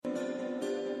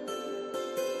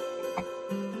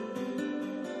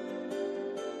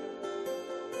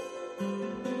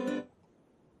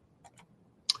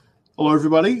Hello,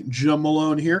 everybody. Jim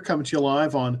Malone here, coming to you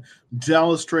live on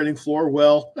Dallas Trading Floor.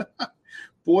 Well,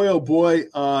 boy, oh boy,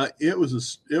 it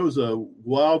was a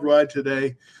wild ride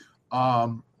today.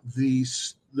 The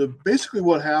basically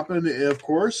what happened, of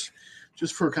course,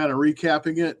 just for kind of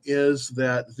recapping it, is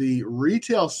that the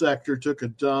retail sector took a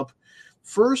dump.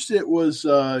 First, it was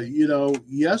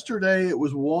yesterday it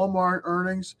was Walmart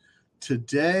earnings.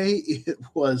 Today it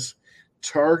was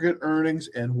Target earnings,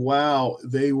 and wow,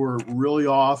 they were really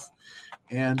off.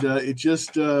 And it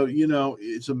just,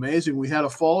 it's amazing. We had a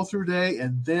follow through day,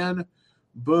 and then,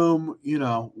 boom,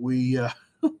 we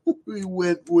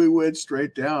we went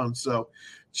straight down. So,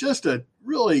 just a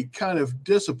really kind of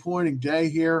disappointing day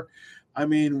here. I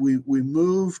mean, we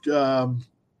moved, we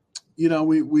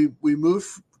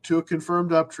moved to a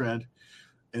confirmed uptrend,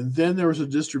 and then there was a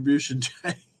distribution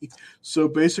day. So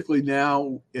basically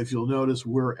now, if you'll notice,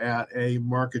 we're at a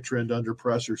market trend under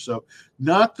pressure. So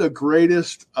not the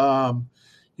greatest, not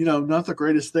the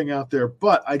greatest thing out there.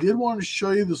 But I did want to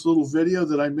show you this little video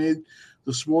that I made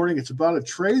this morning. It's about a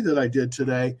trade that I did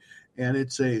today, and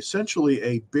it's essentially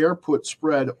a bear put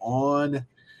spread on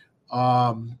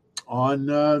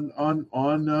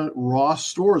Ross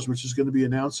Stores, which is going to be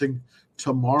announcing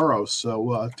tomorrow.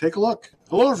 So take a look.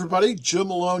 Hello, everybody. Jim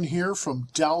Malone here from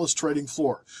Dallas Trading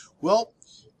Floor. Well,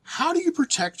 how do you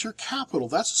protect your capital?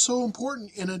 That's so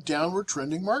important in a downward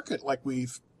trending market like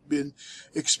we've been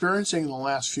experiencing in the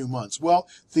last few months. Well,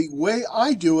 the way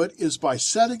I do it is by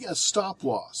setting a stop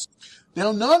loss.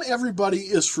 Now, not everybody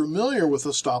is familiar with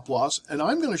a stop loss, and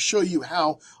I'm going to show you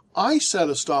how I set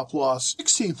a stop loss.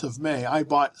 16th of May, I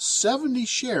bought 70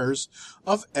 shares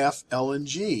of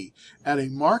FLNG at a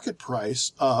market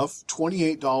price of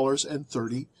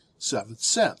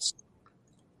 $28.37.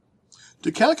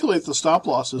 To calculate the stop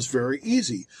loss is very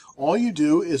easy. All you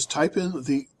do is type in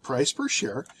the price per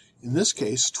share, in this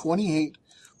case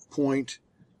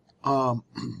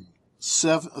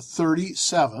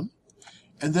 28.37,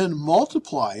 and then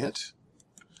multiply it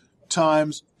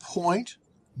times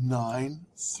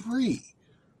 0.93.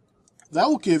 That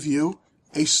will give you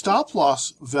a stop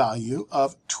loss value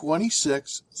of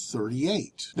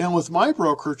 26.38. Now, with my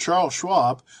broker, Charles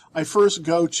Schwab, I first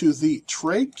go to the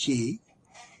trade key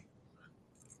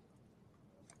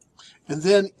and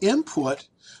then input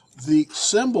the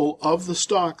symbol of the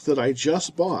stock that I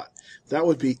just bought. That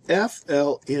would be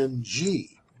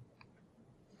FLNG.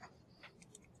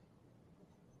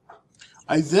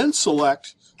 I then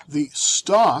select the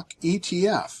stock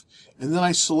ETF, and then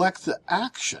I select the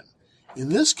action. In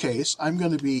this case, I'm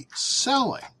going to be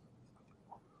selling.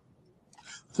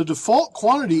 The default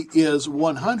quantity is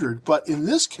 100, but in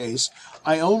this case,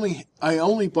 I only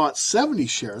bought 70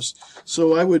 shares,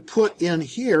 so I would put in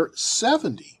here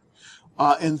 70.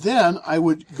 And then I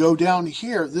would go down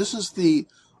here. This is the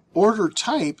order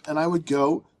type, and I would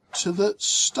go to the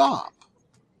stop.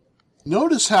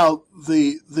 Notice how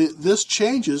this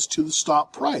changes to the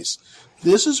stop price.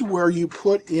 This is where you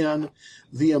put in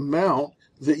the amount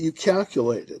that you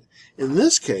calculated. In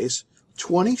this case,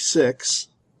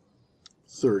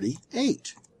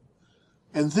 26.38.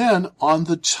 And then on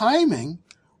the timing,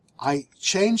 I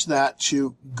change that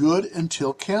to good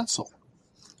until cancel.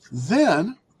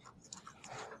 Then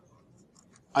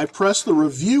I press the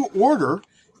review order.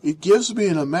 It gives me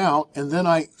an amount, and then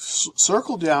I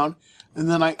circle down, and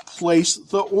then I place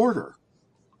the order.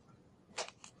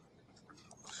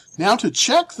 Now, to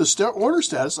check the order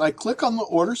status, I click on the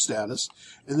order status,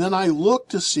 and then I look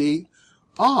to see,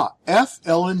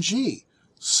 FLNG,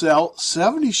 sell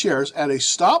 70 shares at a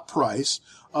stop price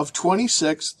of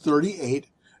 26.38,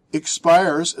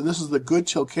 expires, and this is the good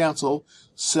till cancel,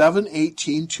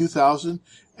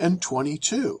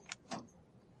 7/18/2022.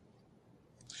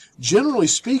 Generally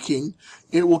speaking,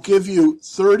 it will give you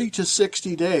 30 to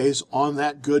 60 days on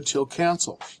that good till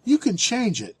cancel. You can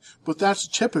change it, but that's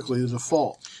typically the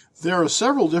default. There are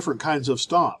several different kinds of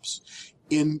stops.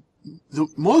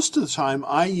 Most of the time,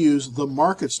 I use the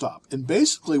market stop. And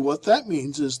basically what that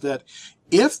means is that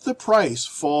if the price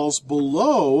falls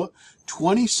below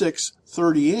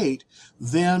 26.38,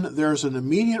 then there's an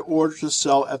immediate order to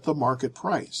sell at the market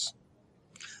price.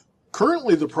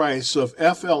 Currently, the price of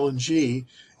FLNG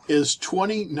is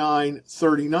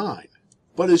 $29.39.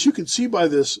 But as you can see by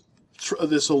this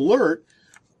alert,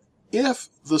 if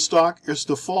the stock is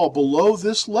to fall below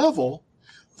this level,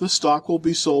 the stock will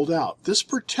be sold out. This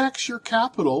protects your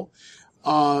capital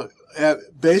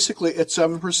basically at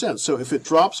 7%. So if it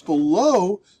drops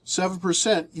below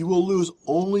 7%, you will lose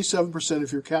only 7%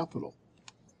 of your capital.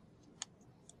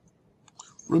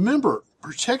 Remember,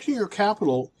 protecting your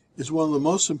capital is one of the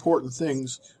most important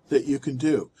things that you can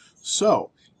do. So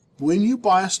when you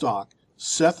buy a stock,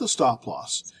 set the stop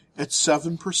loss at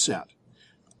 7%.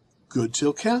 Good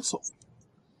till cancel.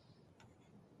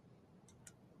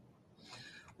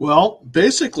 Well,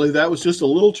 basically, that was just a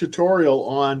little tutorial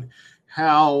on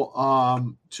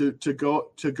how to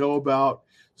go about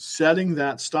setting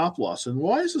that stop loss. And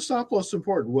why is the stop loss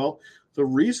important? Well, the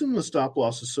reason the stop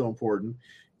loss is so important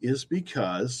is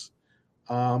because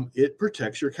it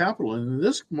protects your capital. And in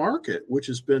this market, which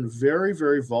has been very,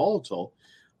 very volatile,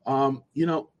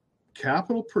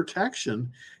 capital protection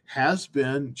has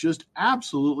been just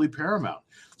absolutely paramount.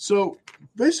 So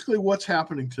basically, what's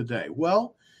happening today?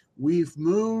 Well, we've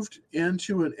moved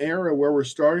into an era where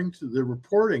the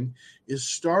reporting is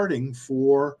starting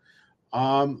for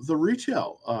the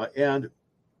retail, and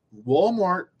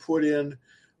Walmart put in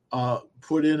a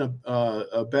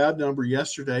bad number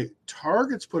yesterday.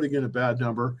 Target's putting in a bad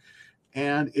number,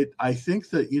 and I think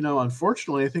that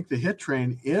unfortunately, I think the hit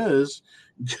train is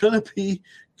gonna be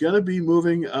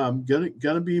moving on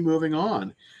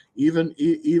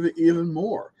even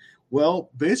more. Well,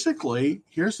 basically,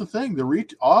 here's the thing: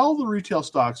 all the retail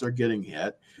stocks are getting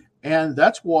hit, and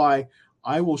that's why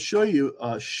I will show you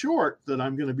a short that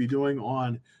I'm going to be doing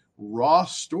on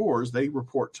Ross Stores. They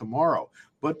report tomorrow,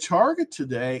 but Target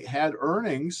today had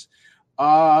earnings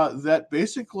that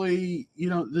basically,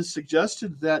 this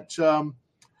suggested that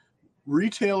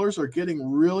retailers are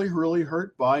getting really, really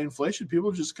hurt by inflation. People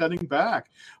are just cutting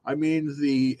back. I mean,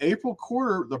 the April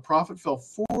quarter, the profit fell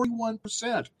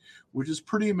 41%, which is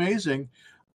pretty amazing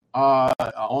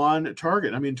on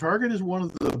Target. I mean, Target is one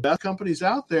of the best companies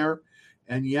out there,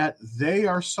 and yet they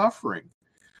are suffering.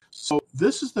 So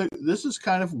this is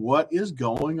kind of what is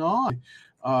going on.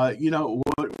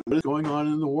 What is going on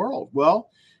in the world?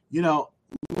 Well,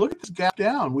 look at this gap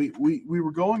down. We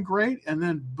were going great, and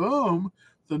then boom,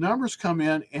 the numbers come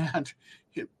in, and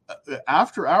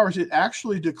after hours, it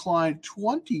actually declined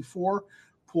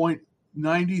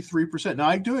 24.93%. Now,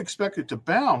 I do expect it to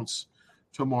bounce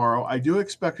tomorrow.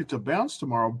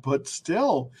 But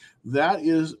still, that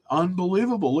is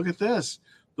unbelievable. Look at this.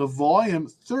 The volume,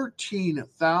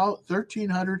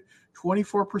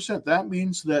 1,324%. That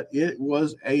means that it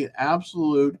was an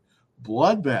absolute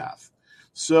bloodbath.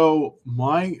 So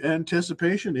my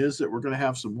anticipation is that we're going to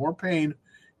have some more pain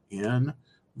in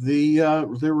the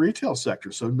retail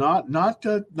sector. So not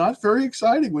very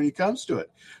exciting when it comes to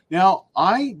it. Now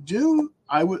I do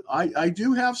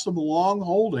have some long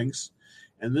holdings,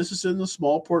 and this is in the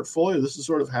small portfolio. This is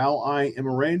sort of how I am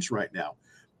arranged right now.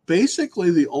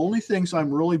 Basically, the only things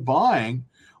I'm really buying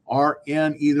are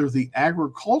in either the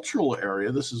agricultural area,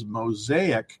 this is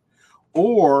Mosaic,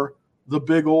 or the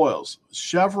big oils,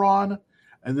 Chevron,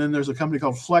 and then there's a company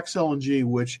called Flex LNG,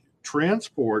 which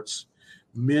transports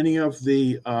many of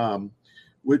the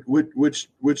which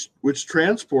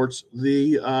transports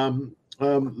the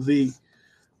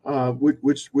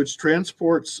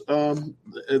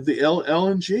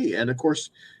LNG, and of course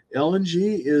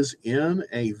LNG is in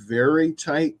a very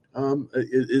tight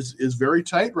is very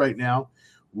tight right now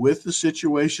with the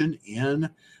situation in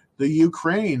the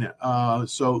Ukraine.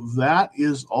 So that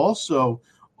is also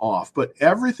off, but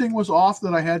everything was off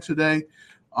that I had today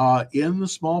in the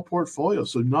small portfolio.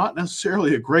 So not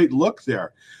necessarily a great look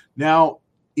there. Now,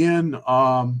 in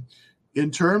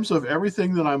terms of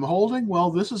everything that I'm holding, well,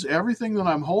 this is everything that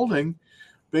I'm holding.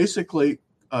 Basically,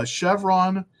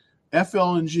 Chevron,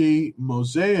 FLNG,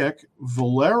 Mosaic,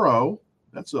 Valero,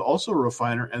 that's also a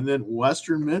refiner, and then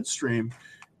Western Midstream.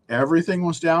 Everything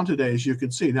was down today, as you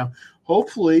can see. Now,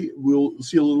 hopefully, we'll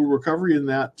see a little recovery in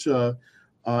that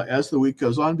as the week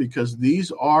goes on, because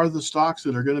these are the stocks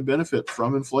that are going to benefit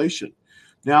from inflation.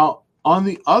 Now, on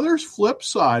the other flip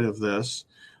side of this,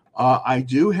 I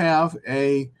do have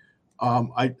a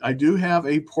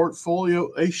portfolio,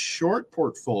 a short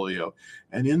portfolio,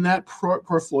 and in that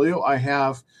portfolio, I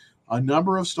have a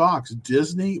number of stocks: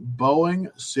 Disney,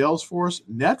 Boeing, Salesforce,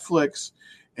 Netflix,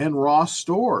 and Ross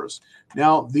Stores.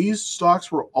 Now, these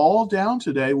stocks were all down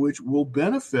today, which will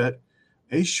benefit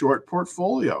a short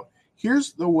portfolio.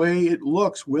 Here's the way it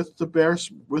looks with the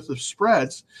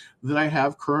spreads that I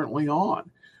have currently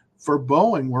on. For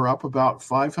Boeing, we're up about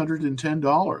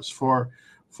 $510. For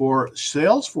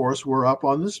Salesforce, we're up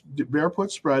on this bear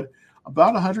put spread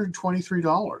about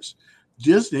 $123.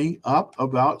 Disney up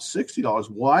about $60.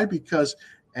 Why? Because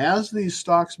as these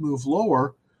stocks move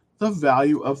lower, the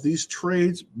value of these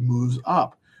trades moves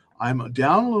up. I'm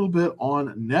down a little bit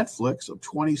on Netflix of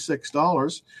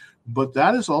 $26, but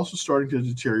that is also starting to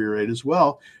deteriorate as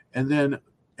well. And then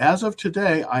as of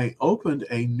today, I opened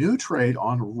a new trade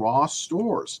on Ross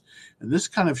Stores. And this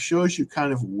kind of shows you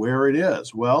kind of where it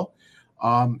is. Well,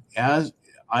 as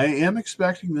I am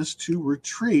expecting this to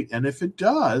retreat, and if it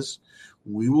does,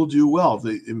 we will do well.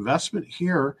 The investment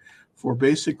here for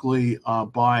basically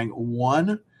buying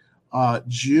one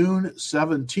June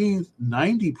 17th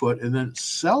 90 put and then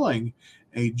selling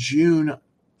a June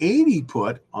 80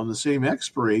 put on the same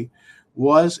expiry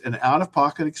was an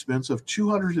out-of-pocket expense of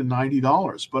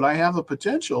 $290. But I have the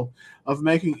potential of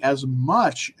making as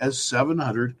much as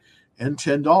 $710.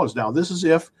 Now, this is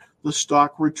if the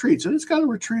stock retreats, and it's got to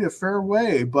retreat a fair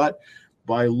way, but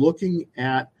by looking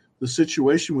at the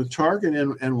situation with Target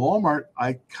and Walmart,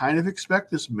 I kind of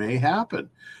expect this may happen.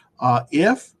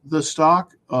 If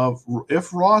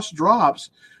Ross drops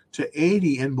to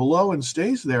 80 and below and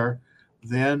stays there,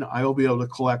 then I will be able to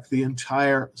collect the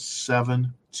entire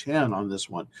 710 on this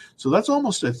one. So that's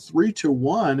almost a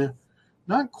 3-to-1,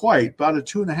 not quite, about a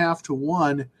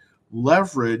 2.5-to-1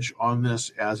 leverage on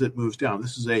this as it moves down.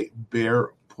 This is a bear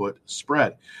put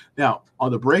spread. Now,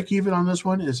 on the break even on this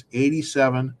one is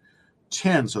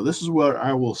 87.10. So this is where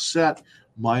I will set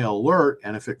my alert.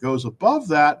 And if it goes above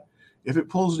that, if it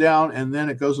pulls down and then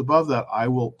it goes above that, I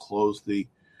will close the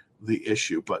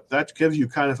issue. But that gives you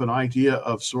kind of an idea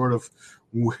of sort of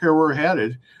where we're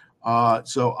headed.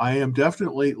 So I am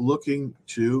definitely looking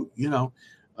to,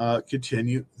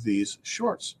 continue these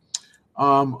shorts.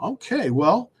 Okay,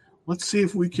 well, let's see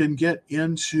if we can get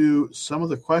into some of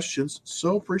the questions.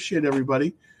 So appreciate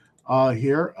everybody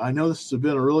here. I know this has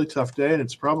been a really tough day, and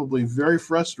it's probably very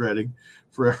frustrating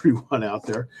for everyone out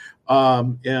there.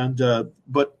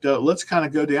 But let's kind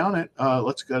of go down it.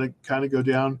 Let's kind of go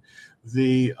down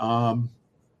the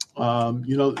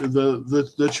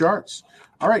the charts.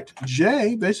 All right,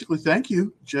 Jay, basically, thank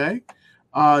you, Jay.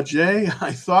 Jay,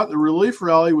 I thought the relief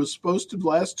rally was supposed to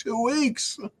last 2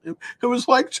 weeks. It was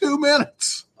like 2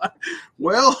 minutes.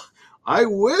 Well, I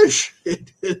wish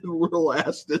it would have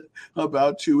lasted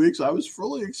about 2 weeks. I was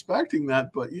fully expecting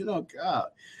that, but God,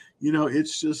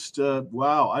 it's just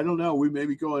wow. I don't know. We may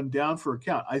be going down for a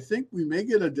count. I think we may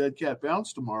get a dead cat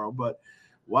bounce tomorrow, but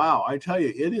wow, I tell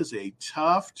you, it is a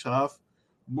tough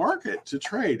market to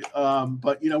trade.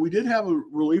 But we did have a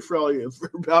relief rally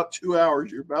for about 2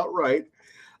 hours. You're about right.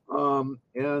 So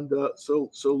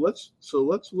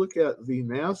let's look at the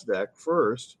Nasdaq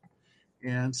first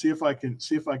and see if I can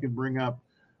bring up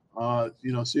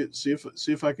see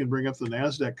if I can bring up the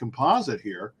Nasdaq Composite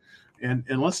here, and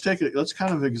let's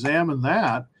kind of examine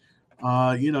that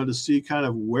to see kind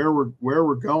of where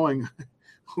we're going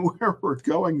where we're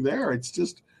going there. It's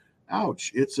just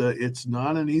ouch. It's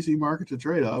not an easy market to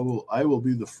trade. I will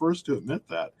be the first to admit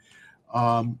that.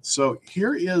 So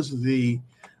here is the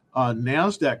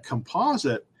Nasdaq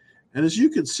Composite, and as you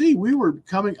can see, we were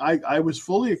coming. I was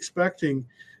fully expecting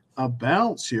a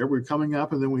bounce here. We're coming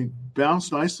up, and then we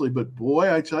bounced nicely. But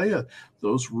boy, I tell you,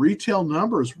 those retail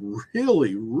numbers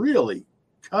really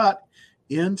cut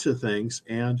into things.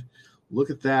 And look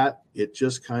at that. It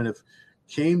just kind of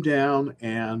came down,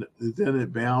 and then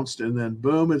it bounced, and then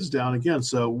boom, it's down again.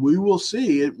 So we will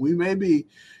see it. We may be,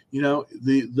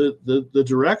 the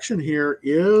direction here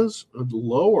is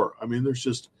lower. I mean,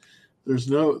 there's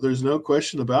no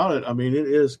question about it. I mean, it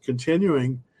is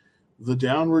continuing the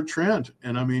downward trend.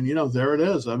 And I mean, there it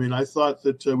is. I mean, I thought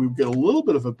that we would get a little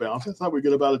bit of a bounce. I thought we'd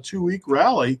get about a 2-week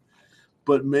rally,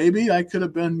 but maybe I could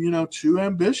have been, too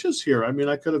ambitious here. I mean,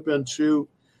 I could have been too,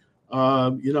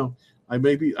 I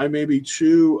may be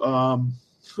too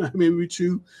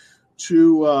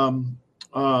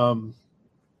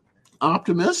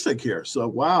optimistic here. So,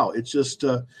 wow, it's just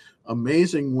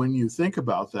amazing when you think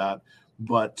about that.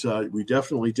 But we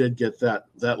definitely did get that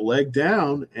leg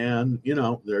down, and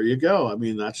there you go. I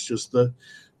mean, that's just the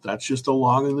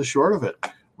long and the short of it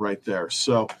right there.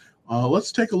 So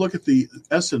let's take a look at the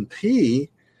S&P,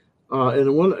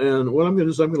 and what I'm going to do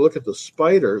is I'm going to look at the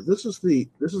Spider. This is the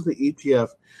ETF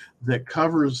that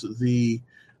covers the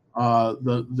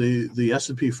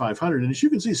S&P 500, and as you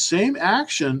can see, same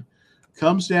action.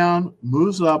 Comes down,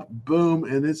 moves up, boom,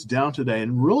 and it's down today.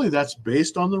 And really, that's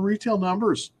based on the retail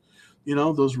numbers.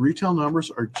 Those retail numbers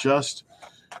are just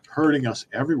hurting us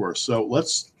everywhere. So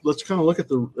let's kind of look at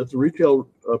the retail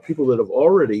people that have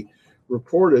already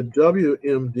reported.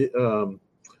 WMT,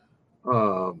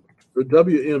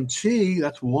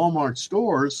 that's Walmart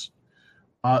stores.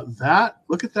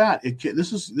 Look at that.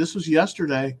 This was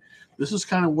yesterday. This is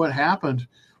kind of what happened.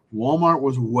 Walmart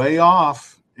was way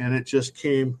off, and it just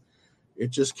came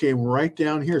right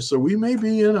down here. So we may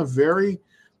be in a very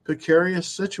precarious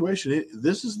situation.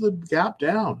 This is the gap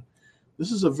down.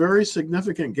 This is a very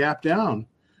significant gap down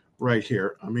right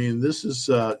here. I mean, this is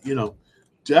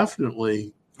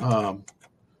definitely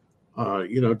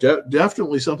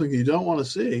definitely something you don't want to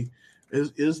see.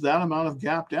 is that amount of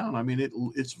gap down. I mean,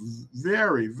 it's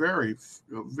very, very,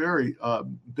 very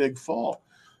big fall.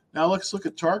 Now let's look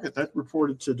at Target that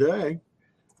reported today,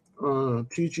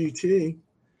 TGT,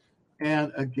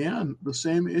 and again the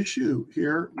same issue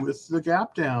here with the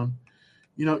gap down.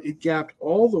 It gapped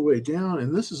all the way down,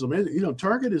 and this is amazing.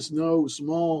 Target is no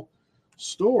small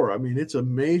store. I mean, it's a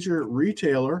major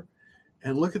retailer,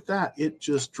 and look at that. It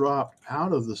just dropped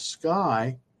out of the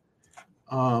sky.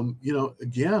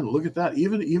 Again, look at that.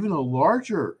 Even a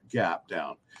larger gap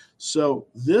down. So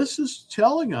this is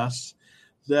telling us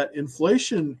that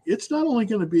inflation, it's not only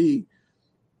going to be,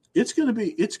 it's going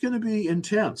to be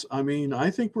intense. I mean, I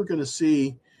think we're going to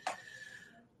see.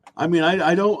 I mean,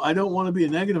 I don't want to be a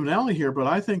negative Nelly here, but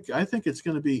I think it's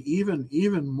going to be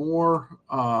even more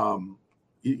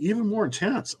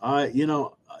intense. I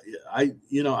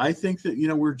think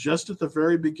that we're just at the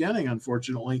very beginning,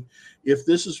 unfortunately, if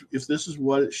this is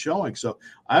what it's showing. So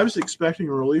I was expecting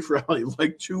a relief rally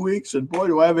like 2 weeks, and boy,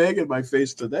 do I have egg in my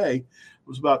face today. It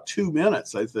was about 2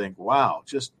 minutes, I think. Wow,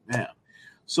 just man.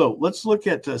 So let's look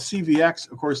at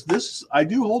CVX. Of course, I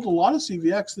do hold a lot of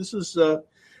CVX.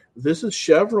 This is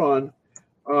Chevron,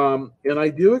 and I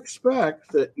do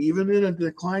expect that even in a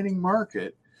declining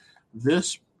market,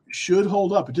 this should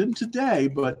hold up. It didn't today,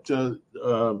 but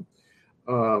I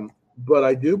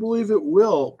do believe it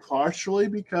will, partially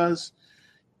because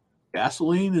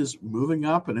gasoline is moving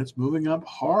up, and it's moving up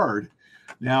hard.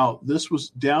 Now, this was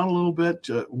down a little bit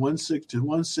to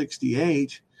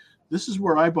 168. This is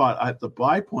where I bought at the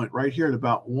buy point right here at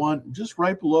about just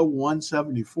right below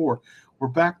 174. We're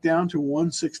back down to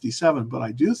 167, but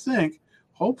I do think,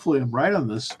 hopefully I'm right on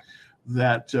this,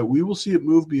 that we will see it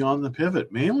move beyond the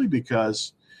pivot, mainly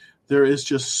because there is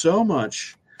just so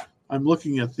much. I'm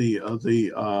looking at the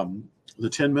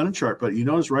 10-minute chart, but you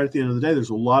notice right at the end of the day, there's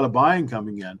a lot of buying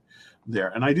coming in there.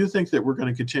 And I do think that we're going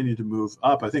to continue to move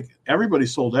up. I think everybody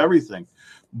sold everything.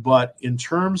 But in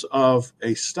terms of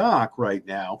a stock right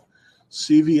now,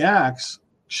 CVX,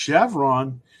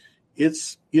 Chevron,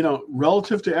 it's,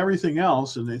 relative to everything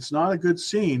else, and it's not a good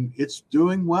scene, it's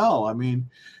doing well. I mean,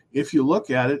 if you look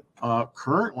at it,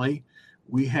 currently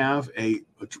we have a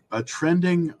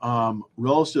trending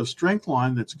relative strength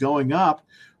line that's going up,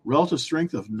 relative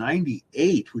strength of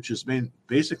 98, which has been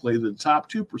basically the top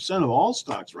 2% of all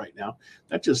stocks right now.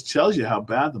 That just tells you how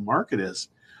bad the market is.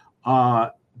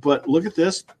 But look at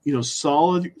this,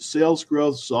 solid sales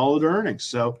growth, solid earnings.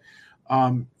 So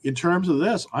in terms of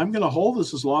this, I'm going to hold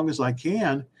this as long as I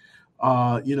can,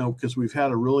 because we've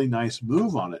had a really nice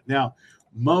move on it. Now,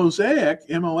 Mosaic,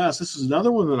 MOS, this is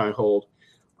another one that I hold.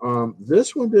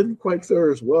 This one didn't quite fare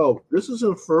as well. This is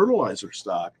a fertilizer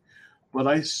stock, but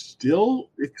I still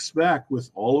expect,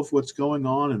 with all of what's going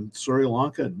on in Sri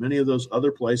Lanka and many of those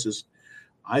other places,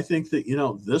 I think that,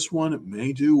 this one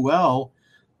may do well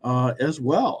as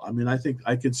well. I mean, I think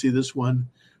I could see this one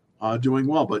doing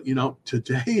well, but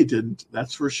today it didn't.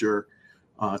 That's for sure.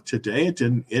 Today it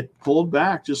didn't. It pulled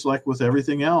back, just like with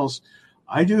everything else.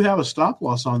 I do have a stop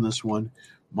loss on this one.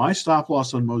 My stop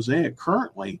loss on Mosaic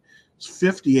currently is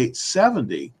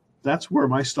 58.70. That's where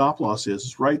my stop loss is.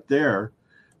 It's right there.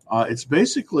 It's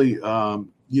basically, so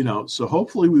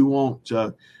hopefully we won't.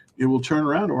 It will turn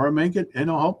around, or I may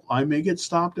get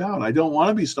stopped out. I don't want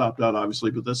to be stopped out,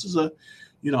 obviously, but this is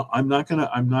I'm not going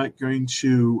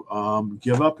to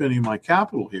give up any of my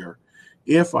capital here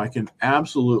if I can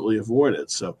absolutely avoid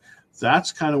it. So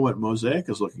that's kind of what Mosaic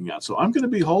is looking at. So I'm going to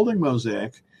be holding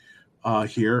Mosaic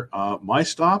here. My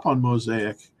stop on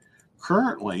Mosaic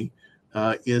currently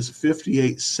is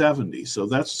 58.70. So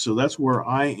that's where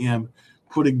I am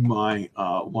putting my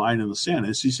line in the sand.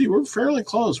 As you see, we're fairly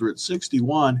close. We're at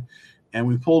 61, and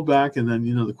we pulled back. And then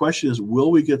the question is, will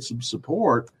we get some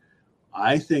support?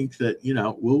 I think that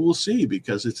we'll see,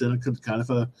 because it's in a kind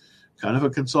of a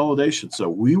consolidation. So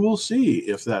we will see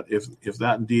if that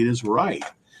indeed is right.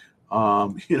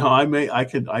 I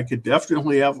could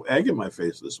definitely have egg in my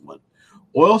face this one.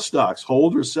 Oil stocks,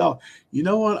 hold or sell. You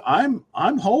know what? I'm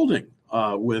holding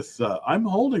I'm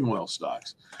holding oil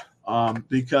stocks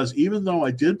because even though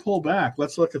I did pull back,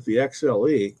 let's look at the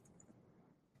XLE.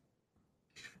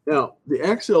 Now the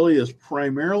XLE is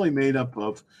primarily made up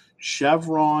of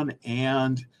Chevron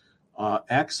and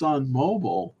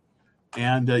ExxonMobil,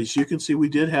 and as you can see, we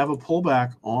did have a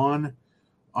pullback on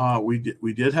we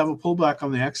did have a pullback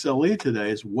on the XLE today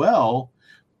as well,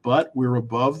 but we're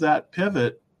above that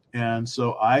pivot, and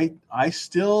so I'm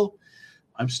still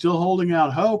holding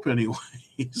out hope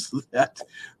anyways that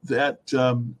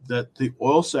the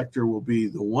oil sector will be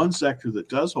the one sector that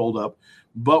does hold up,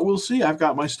 but we'll see. I've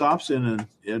got my stops in,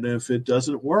 and if it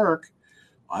doesn't work,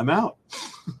 I'm out.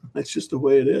 That's just the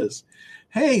way it is.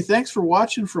 Hey, thanks for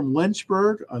watching from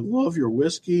Lynchburg. I love your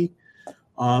whiskey.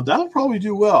 That'll probably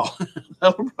do well.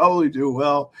 That'll probably do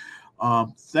well.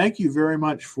 Thank you very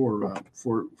much for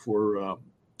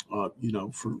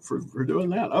doing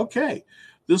that. Okay,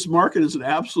 this market is an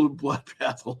absolute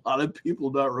bloodbath. A lot of people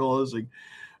not realizing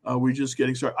we're just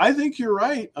getting started. I think you're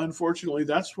right. Unfortunately,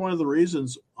 that's one of the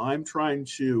reasons I'm trying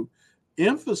to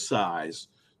emphasize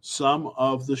some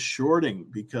of the shorting,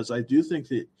 because I do think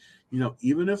that,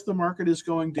 even if the market is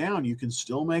going down, you can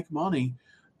still make money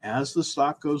as the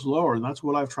stock goes lower. And that's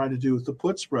what I've tried to do with the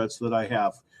put spreads that I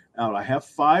have out. I have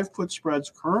 5 put spreads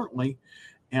currently.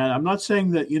 And I'm not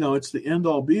saying that, it's the end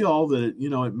all be all, that,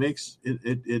 it makes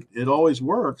it always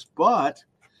works, but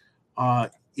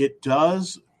it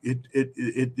does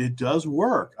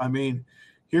work. I mean,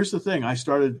 here's the thing. I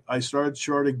started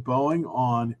shorting Boeing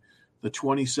on the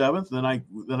 27th. Then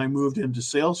I moved into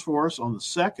Salesforce on the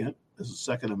 2nd, as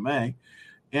the 2nd of May.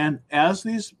 And as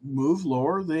these move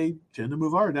lower, they tend to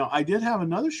move higher. Now, I did have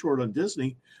another short on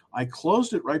Disney. I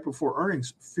closed it right before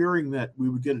earnings, fearing that we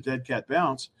would get a dead cat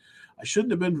bounce. I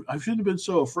shouldn't have been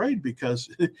so afraid, because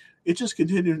it just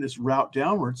continued its route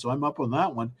downward. So I'm up on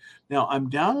that one. Now I'm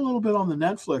down a little bit on the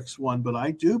Netflix one, but I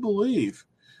do believe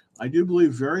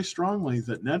very strongly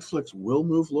that Netflix will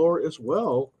move lower as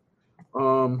well.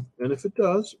 And if it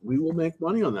does, we will make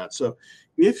money on that. So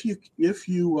if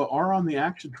you are on the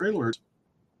Action Trade Alerts,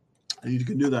 and you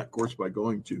can do that, of course, by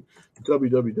going to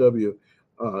www.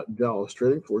 Dallas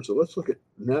Trading Floor. So let's look at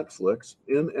Netflix,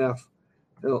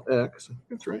 NFLX.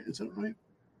 That's right. Is that right?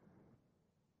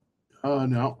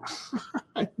 No,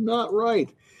 I'm not right.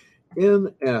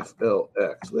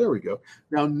 NFLX. There we go.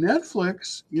 Now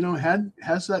Netflix,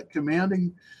 has that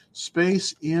commanding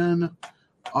space in.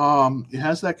 It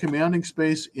has that commanding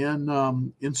space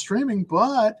in streaming,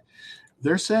 but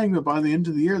they're saying that by the end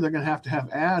of the year they're going to have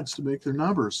ads to make their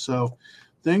numbers. So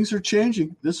things are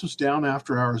changing. This was down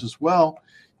after hours as well.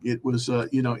 It was,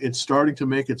 it's starting to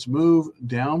make its move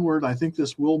downward. I think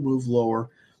this will move lower.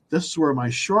 This is where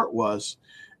my short was,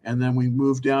 and then we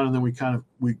moved down, and then we kind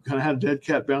of had a dead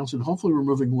cat bounce, and hopefully we're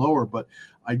moving lower. But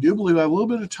I do believe I have a little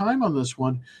bit of time on this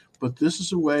one. But this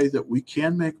is a way that we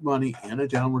can make money in a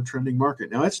downward trending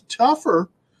market. Now, it's tougher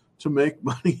to make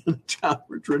money in a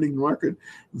downward trending market.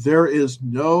 There is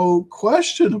no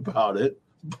question about it.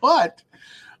 But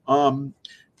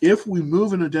if we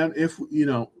move in a down,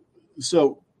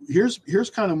 so here's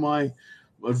kind of my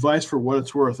advice for what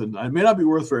it's worth, and it may not be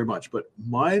worth very much, but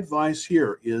my advice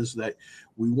here is that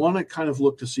we want to kind of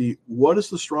look to see what is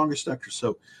the strongest sector.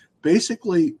 So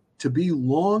basically, to be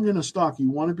long in a stock,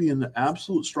 you want to be in the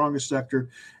absolute strongest sector,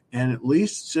 and at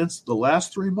least since the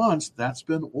last 3 months, that's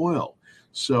been oil.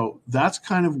 So that's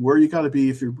kind of where you got to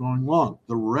be if you're going long.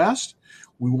 The rest,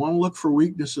 we want to look for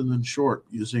weakness and then short.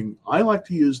 I like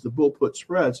to use the bull put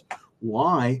spreads.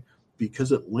 Why?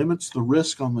 Because it limits the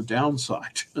risk on the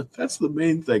downside. That's the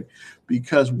main thing.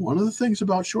 Because one of the things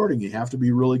about shorting, you have to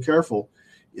be really careful,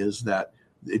 is that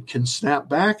it can snap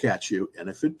back at you. And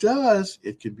if it does,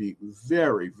 it can be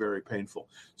very, very painful.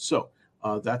 So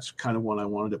that's kind of what I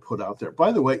wanted to put out there.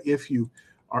 By the way, if you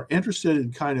are interested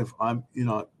in kind of,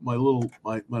 my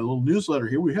little newsletter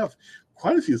here, we have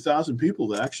quite a few thousand people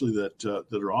that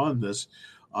are on this.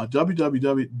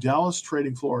 www. Dallas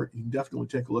Trading Floor. You can definitely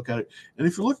take a look at it. And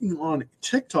if you're looking on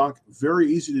TikTok,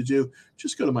 very easy to do.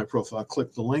 Just go to my profile,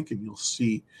 click the link, and you'll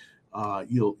see.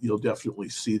 You'll definitely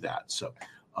see that. So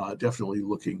definitely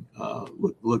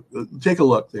take a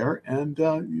look there, and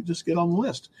you just get on the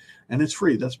list, and it's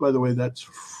free. That's, by the way, that's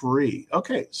free.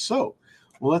 Okay, so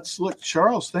let's look.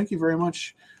 Charles, thank you very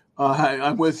much.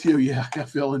 I'm with you. Yeah,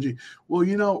 FLNG.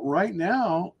 Well, right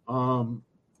now,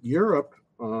 Europe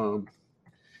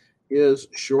is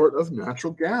short of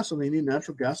natural gas, and they need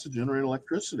natural gas to generate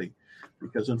electricity,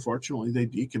 because unfortunately they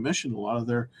decommissioned a lot of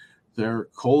their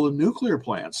coal and nuclear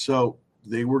plants. So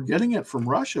they were getting it from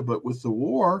Russia, but with the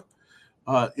war,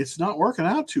 it's not working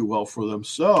out too well for them.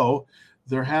 So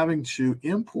they're having to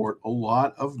import a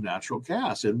lot of natural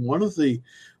gas. And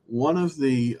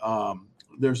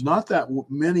there's not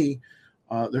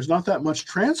that much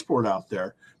transport out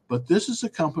there, but this is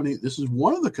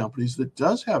one of the companies that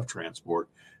does have transport,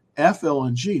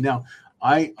 FLNG. Now,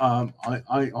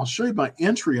 I'll show you my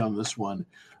entry on this one.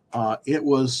 It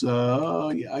was, did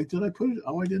I put it?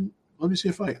 Oh, I didn't. Let me see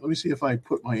if I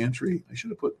put my entry. I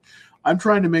should have put. I'm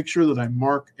trying to make sure that I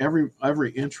mark every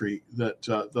entry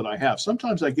that I have.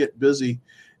 Sometimes I get busy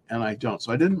and I don't.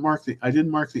 So I didn't mark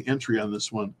the entry on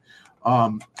this one.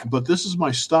 But this is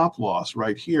my stop loss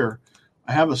right here.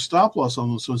 I have a stop loss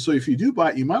on this one. So if you do buy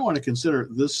it, you might want to consider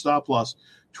this stop loss.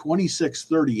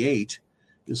 26.38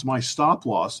 is my stop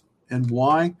loss. And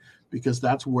why? because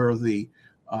that's where the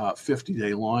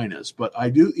 50-day line is. But I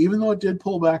do, even though it did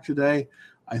pull back today,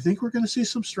 I think we're going to see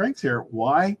some strength here.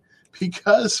 Why?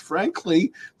 Because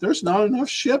frankly, there's not enough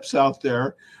ships out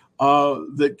there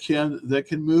that can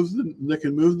move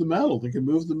the metal, that can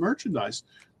move the merchandise.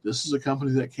 This is a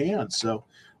company that can. So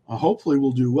hopefully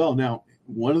we'll do well. Now,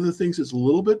 one of the things that's a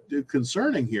little bit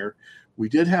concerning here, we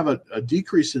did have a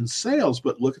decrease in sales,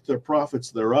 but look at their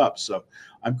profits, they're up. So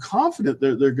I'm confident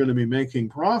they're going to be making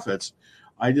profits.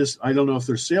 I don't know if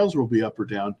their sales will be up or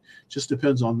down. Just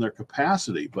depends on their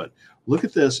capacity. But look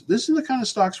at this. This is the kind of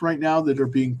stocks right now that are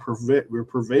being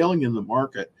prevailing in the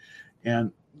market.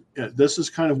 And this is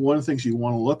kind of one of the things you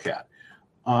want to look at.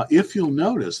 If you'll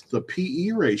notice, the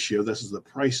PE ratio, this is the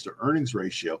price to earnings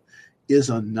ratio,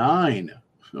 is a 9.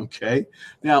 Okay.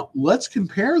 Now let's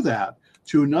compare that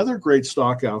to another great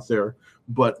stock out there,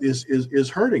 but is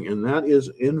hurting, and that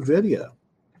is NVIDIA.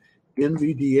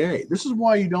 NVDA. This is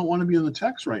why you don't want to be in the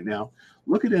techs right now.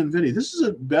 Look at NVIDIA. This is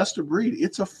a best of breed.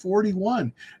 It's a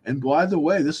 41. And by the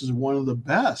way, this is one of the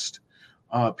best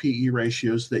PE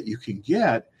ratios that you can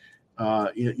get,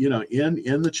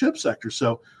 in the chip sector.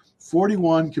 So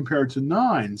 41 compared to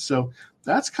 9. So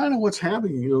that's kind of what's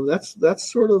happening.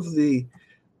 That's sort of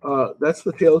that's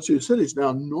the tale of two cities.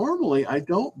 Now, normally I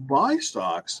don't buy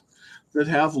stocks that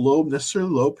have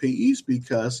necessarily low PEs,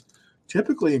 because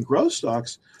typically in growth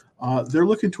stocks, they're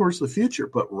looking towards the future.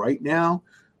 But right now,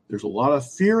 there's a lot of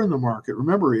fear in the market.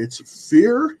 Remember, it's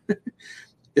fear.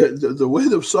 The way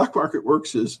the stock market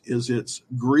works is it's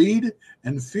greed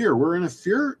and fear. We're in a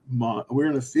fear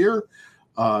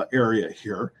area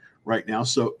here right now.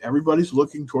 So everybody's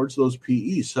looking towards those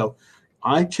PEs. So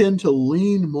I tend to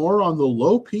lean more on the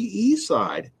low PE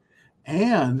side,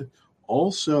 and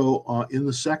also in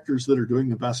the sectors that are doing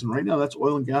the best. And right now, that's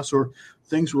oil and gas, or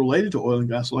things related to oil and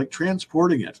gas, like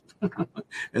transporting it.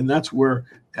 And that's where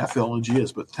FLNG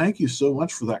is. But thank you so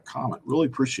much for that comment. Really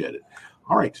appreciate it.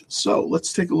 All right, so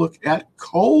let's take a look at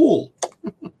coal.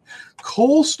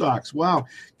 Coal stocks. Wow,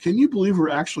 can you believe we're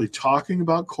actually talking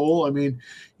about coal? I mean,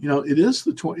 it is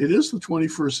the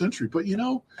 21st century. But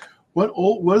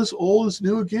what is old is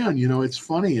new again. It's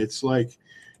funny. It's like,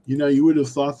 you would have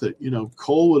thought that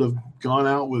coal would have gone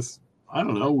out with, I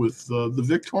don't know, with the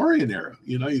Victorian era.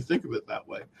 You think of it that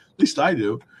way. At least I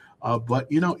do. But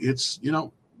it's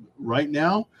right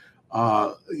now.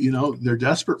 They're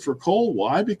desperate for coal.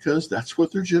 Why? Because that's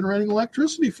what they're generating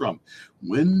electricity from.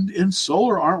 Wind and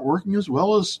solar aren't working as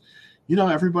well as,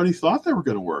 everybody thought they were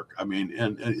going to work. I mean,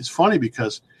 and it's funny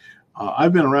because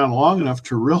I've been around long enough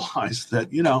to realize that,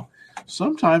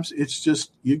 sometimes it's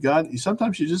just,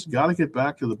 sometimes you just got to get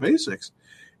back to the basics.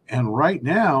 And right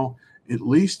now, at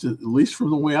least from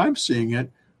the way I'm seeing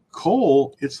it,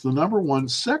 coal, it's the number one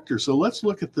sector. So let's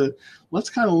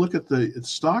kind of look at the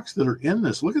stocks that are in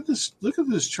this. Look at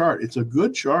this chart. It's a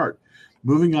good chart,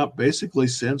 moving up basically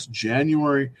since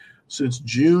June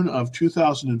of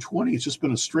 2020. It's just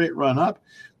been a straight run up.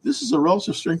 This is a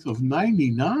relative strength of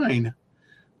 99,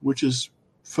 which is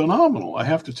phenomenal. I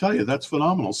have to tell you, that's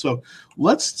phenomenal. So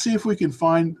let's see if we can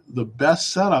find the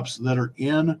best setups that are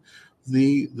in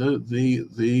the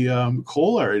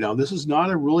coal area. Now, this is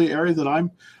not a really area that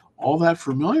I'm all that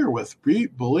familiar with,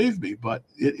 believe me, but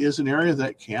it is an area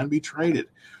that can be traded.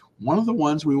 One of the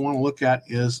ones we want to look at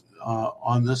is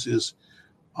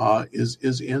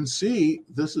NC.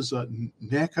 This is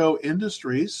NECO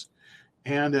Industries,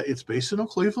 and it's based in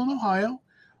Cleveland, Ohio,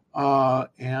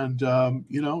 and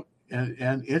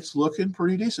it's looking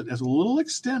pretty decent. It's a little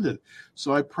extended,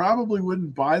 so I probably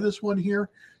wouldn't buy this one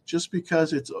here just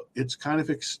because it's kind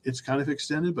of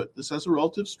extended, but this has a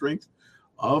relative strength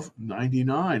of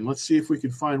 99. Let's see if we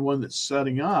can find one that's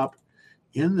setting up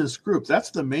in this group. That's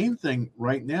the main thing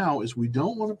right now, is we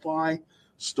don't want to buy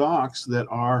stocks that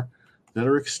are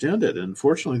extended. And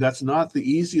unfortunately, that's not the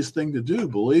easiest thing to do,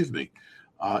 believe me,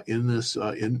 in this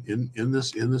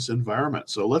environment.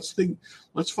 So let's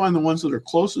find the ones that are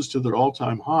closest to their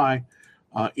all-time high.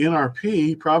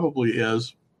 NRP probably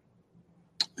is,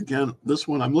 again, this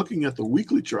one, I'm looking at the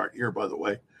weekly chart here, by the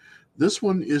way. This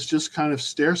one is just kind of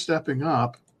stair-stepping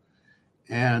up,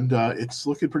 and it's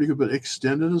looking pretty good, but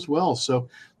extended as well. So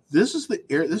this is the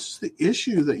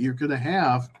issue that you're going to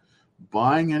have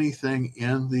buying anything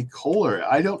in the coal area.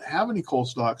 I don't have any coal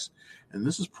stocks, and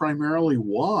this is primarily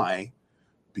why,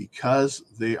 because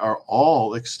they are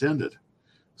all extended.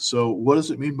 So what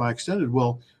does it mean by extended?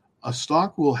 Well, a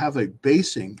stock will have a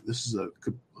basing. This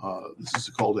is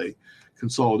called a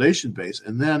consolidation base,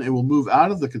 and then it will move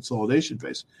out of the consolidation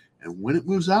base. And when it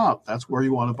moves out, that's where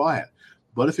you want to buy it.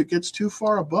 But if it gets too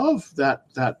far above that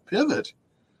pivot,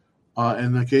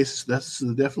 in the case, that's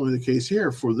definitely the case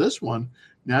here for this one,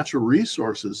 Natural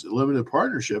Resources Limited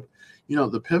Partnership,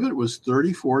 the pivot was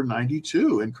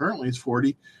 34.92, and currently it's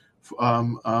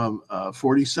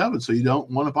 47. So you don't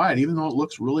want to buy it, even though it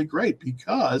looks really great,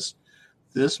 because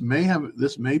this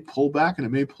may pull back, and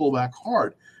it may pull back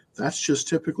hard. That's just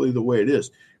typically the way it is.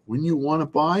 When you want to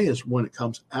buy is when it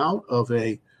comes out of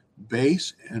a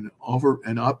base and over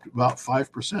and up about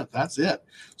 5%. That's it.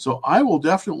 So I will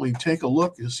definitely take a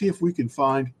look and see if we can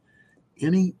find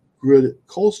any good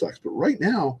coal stocks. But right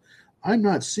now, I'm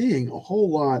not seeing a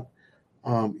whole lot,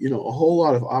 a whole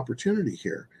lot of opportunity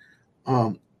here.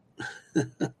 I'm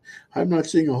not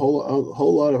seeing a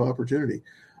whole lot of opportunity.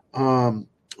 All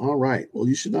right. Well,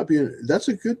 you should not be in. That's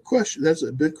a good question. That's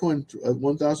a Bitcoin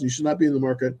 1,000. You should not be in the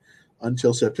market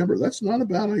until September. That's not a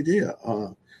bad idea.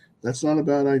 That's not a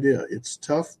bad idea. It's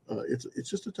tough. It's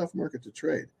just a tough market to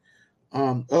trade.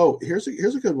 Here's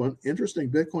a good one.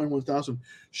 Interesting. Bitcoin 1,000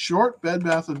 short Bed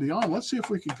Bath and Beyond. Let's see if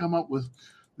we can come up with.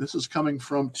 This is coming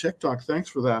from TikTok. Thanks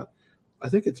for that. I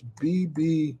think it's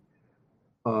BB.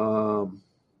 What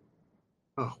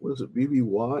is it?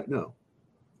 BBY? No.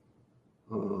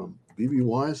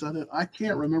 BBY, is that it? I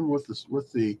can't remember what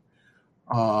the.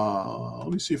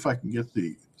 Let me see if I can get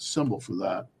the symbol for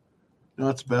that. No,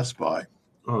 it's Best Buy.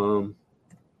 And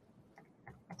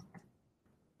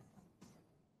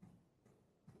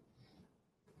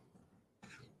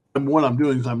what I'm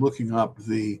doing is I'm looking up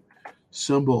the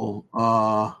symbol.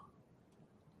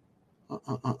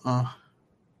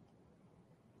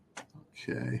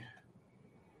 Okay.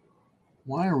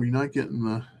 Why are we not getting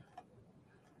the?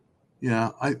 Yeah,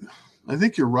 I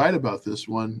think you're right about this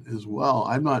one as well.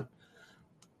 I'm not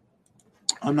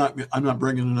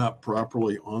bringing it up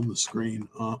properly on the screen,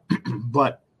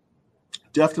 but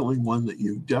definitely one that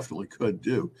you definitely could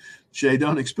do. Jay,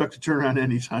 don't expect to turn around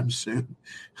anytime soon,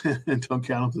 and don't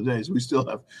count up the days. We still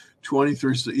have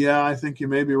 23. Yeah, I think you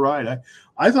may be right.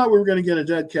 I thought we were going to get a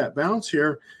dead cat bounce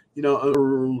here, a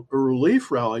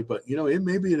relief rally, but it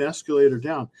may be an escalator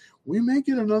down. We may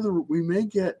get a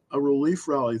relief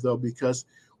rally though, because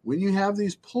when you have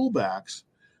these pullbacks,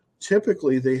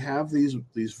 typically they have these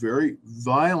very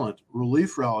violent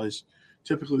relief rallies,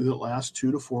 typically that last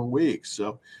 2 to 4 weeks.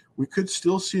 So we could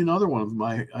still see another one of them.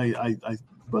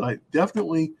 But I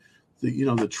definitely,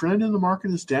 the trend in the market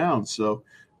is down. So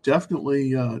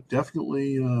definitely, we're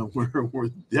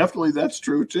definitely, that's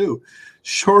true too.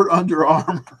 Short Under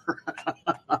Armour.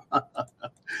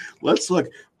 Let's look.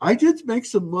 I did make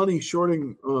some money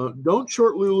shorting. Don't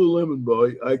short Lululemon,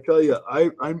 boy. I tell you,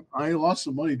 I lost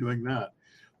some money doing that.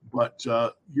 But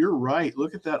you're right.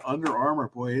 Look at that Under Armour,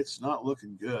 boy. It's not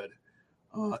looking good.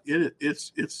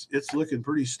 It's looking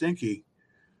pretty stinky.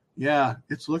 Yeah,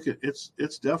 it's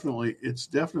definitely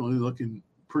looking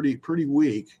pretty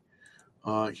weak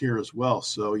here as well.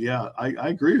 So yeah, I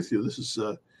agree with you. This is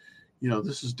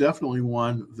this is definitely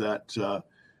one that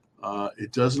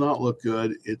it does not look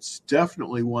good. It's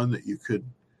definitely one that you could.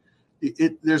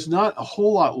 There's not a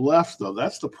whole lot left though.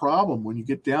 That's the problem when you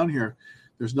get down here.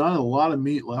 There's not a lot of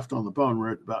meat left on the bone.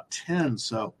 We're at about 10.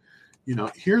 So,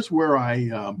 here's where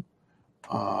I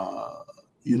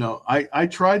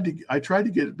tried to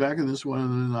get it back in this one,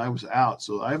 and then I was out.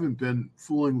 So I haven't been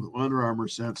fooling with Under Armour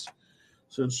since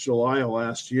July of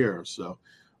last year. So,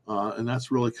 and that's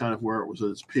really kind of where it was at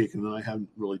its peak. And then I haven't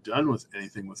really done with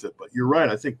anything with it. But you're right.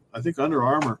 I think Under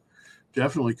Armour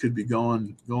definitely could be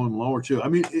going lower too. I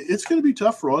mean, it's going to be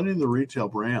tough for any of the retail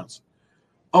brands.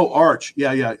 Oh, Arch.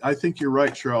 Yeah. I think you're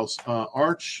right, Charles.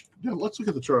 Arch. Yeah, let's look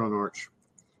at the chart on Arch.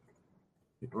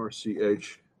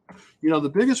 RCH.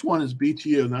 The biggest one is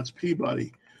BTU, and that's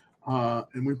Peabody.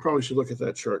 And we probably should look at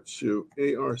that chart too.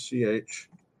 ARCH.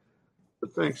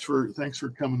 But thanks for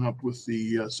coming up with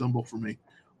the symbol for me.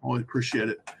 I appreciate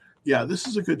it. Yeah, this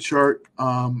is a good chart.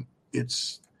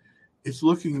 It's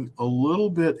looking a little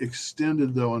bit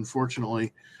extended though,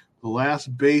 unfortunately. The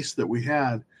last base that we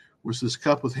had was this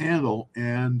cup with handle,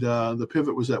 and the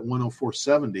pivot was at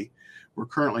 104.70. We're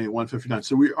currently at 159.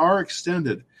 So we are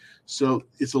extended. So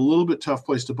it's a little bit tough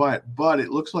place to buy it, but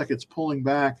it looks like it's pulling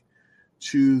back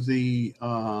to the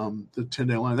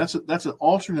 10-day line. That's an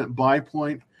alternate buy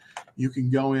point. You can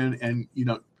go in and,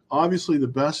 obviously the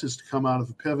best is to come out of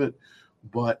the pivot,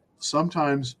 but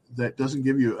sometimes that doesn't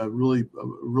give you a really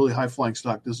high flying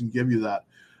stock doesn't give you that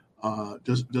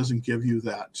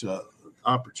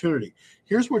opportunity.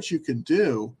 Here's what you can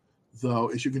do though,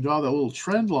 is you can draw that little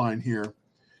trend line here.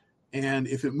 And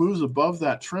if it moves above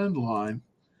that trend line,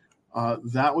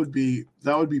 that would be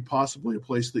possibly a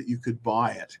place that you could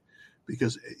buy it,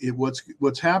 because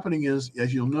what's happening is,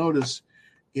 as you'll notice,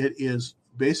 it is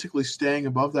basically staying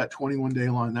above that 21-day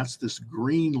line. That's this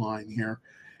green line here,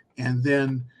 and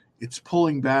then it's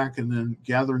pulling back and then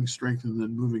gathering strength and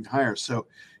then moving higher. So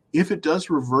if it does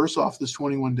reverse off this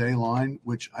 21-day line,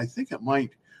 which I think it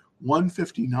might,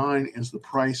 159 is the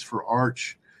price for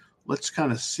Arch. Let's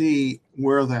kind of see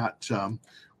where that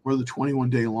where the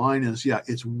 21-day line is. Yeah,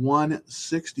 it's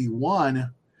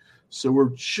 161. So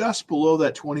we're just below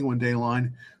that 21-day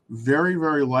line. Very,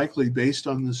 very likely, based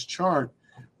on this chart,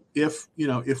 if we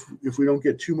don't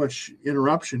get too much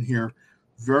interruption here,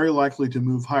 very likely to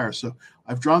move higher. So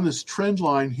I've drawn this trend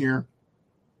line here,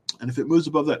 and if it moves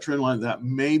above that trend line, that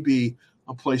may be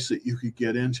a place that you could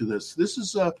get into this. This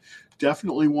is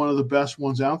definitely one of the best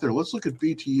ones out there. Let's look at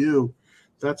BTU.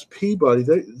 That's Peabody.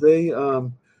 They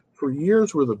for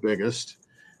years were the biggest,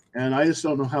 and I just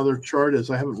don't know how their chart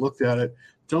is. I haven't looked at it.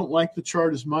 Don't like the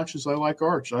chart as much as I like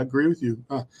Arch. I agree with you,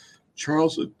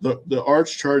 Charles. The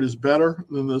Arch chart is better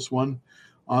than this one.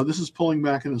 This is pulling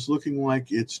back, and it's looking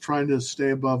like it's trying to stay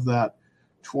above that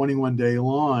 21-day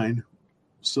line.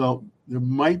 So there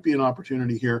might be an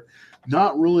opportunity here.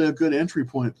 Not really a good entry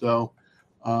point, though.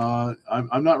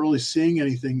 I'm not really seeing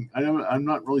anything. I'm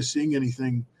not really seeing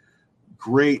anything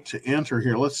great to enter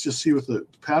here. Let's just see what the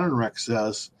pattern rec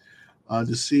says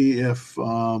to see if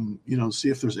see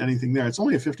if there's anything there. It's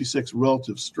only a 56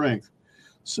 relative strength,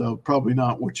 so probably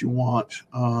not what you want.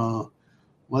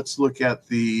 Let's look at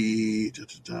the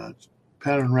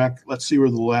pattern rec. Let's see where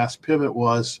the last pivot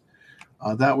was.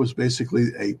 That was basically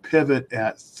a pivot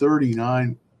at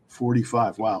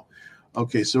 39.45. Wow.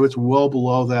 Okay, so it's well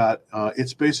below that.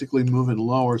 It's basically moving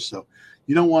lower. So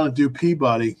you don't want to do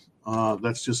Peabody.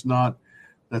 That's not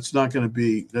going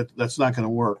to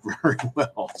work very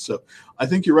well. So I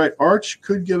think you're right. Arch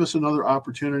could give us another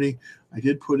opportunity. I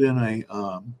did put in a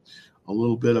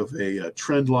little bit of a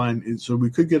trend line, and so we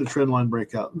could get a trend line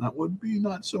breakout, and that would be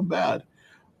not so bad.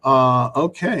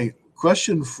 Okay,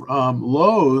 question from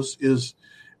Lowe's is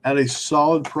at a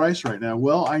solid price right now.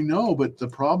 Well, I know, but the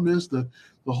problem is the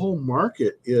whole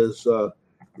market is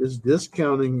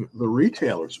discounting the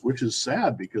retailers, which is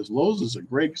sad because Lowe's is a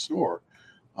great store.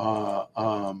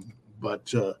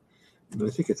 But I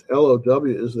think it's LOW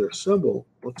is their symbol.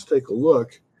 Let's take a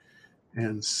look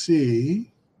and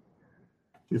see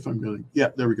if I'm going to. Yeah,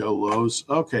 there we go, Lowe's.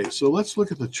 Okay, so let's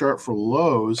look at the chart for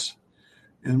Lowe's,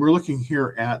 and we're looking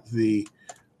here at the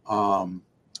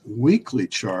weekly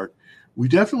chart. We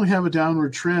definitely have a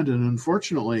downward trend, and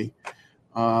unfortunately,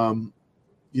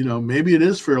 maybe it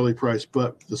is fairly priced,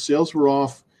 but the sales were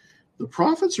off. The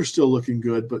profits are still looking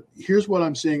good, but here's what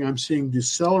I'm seeing. I'm seeing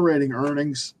decelerating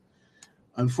earnings.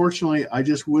 Unfortunately, I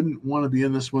just wouldn't want to be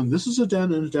in this one. This is a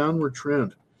downward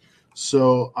trend.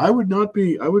 So I would not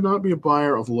be a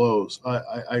buyer of Lowe's.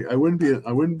 I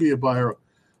wouldn't be a buyer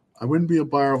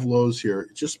of Lowe's here,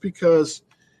 just because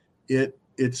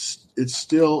it's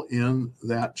still in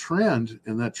that trend.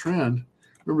 And that trend,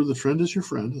 remember, the trend is your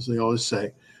friend, as they always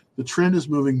say. The trend is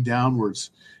moving downwards,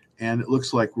 and it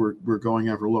looks like we're going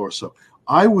ever lower. So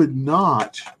I would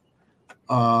not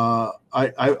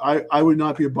I would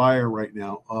not be a buyer right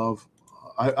now of.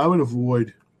 I would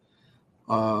avoid.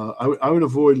 I would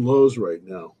avoid Lowe's right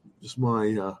now. Just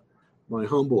my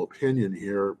humble opinion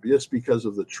here, just because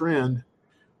of the trend.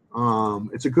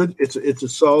 It's a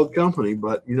solid company,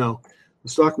 but the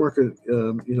stock market,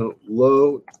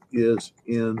 Lowe is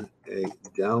in a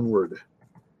downward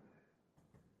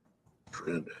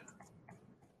trend.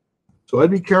 So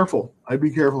I'd be careful. I'd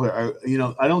be careful here.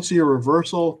 I don't see a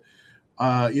reversal.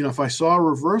 If I saw a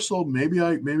reversal, maybe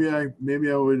I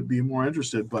would be more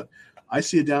interested. But I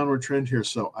see a downward trend here,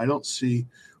 so I don't see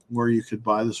where you could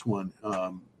buy this one.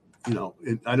 I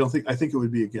think it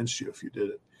would be against you if you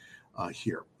did it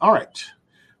here. All right,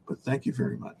 but thank you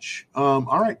very much. All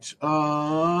right,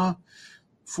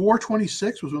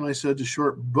 426 was when I said to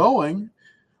short Boeing.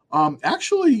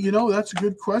 Actually, that's a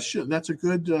good question. That's a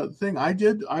good thing. I've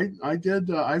been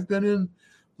in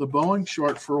the Boeing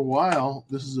short for a while.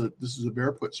 This is a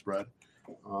bear put spread.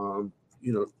 I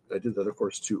did that, of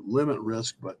course, to limit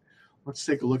risk. But let's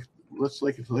take a look. Let's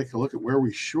take a look at where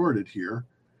we shorted here.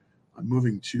 I'm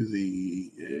moving to the.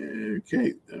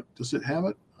 Okay, does it have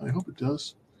it? I hope it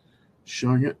does.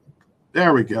 Showing it.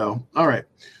 There we go. All right.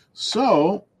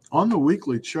 So on the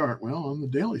weekly chart, on the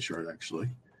daily chart actually.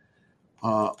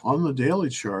 On the daily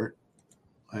chart,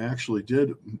 I actually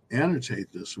did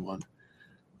annotate this one.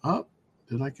 Oh,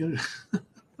 did I get it?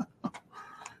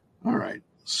 All right.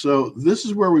 So this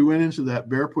is where we went into that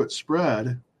bear put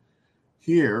spread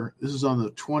here. This is on the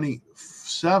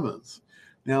 27th.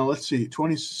 Now let's see,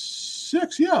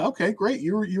 26. Yeah, okay, great.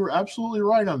 You were absolutely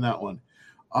right on that one.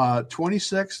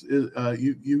 26 is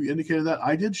you indicated that.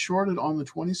 I did short it on the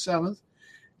 27th,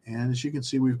 And as you can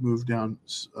see, we've moved down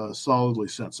solidly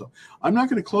since. So I'm not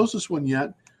going to close this one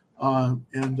yet.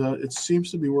 And it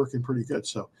seems to be working pretty good.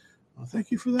 So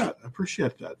thank you for that. I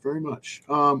appreciate that very much.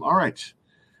 All right.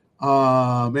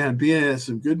 Man, BA has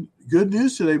some good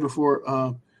news today before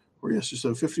or yesterday.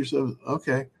 So 57.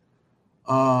 Okay.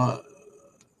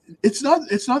 It's not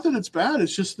that it's bad.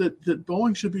 It's just that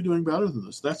Boeing should be doing better than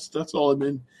this. That's all. I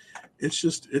mean, it's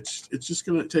just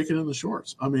going to take it in the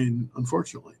shorts. I mean,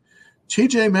 unfortunately,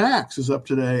 TJ Maxx is up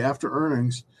today after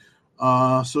earnings.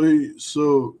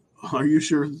 So are you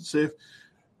sure it's safe?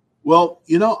 Well,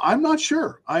 I'm not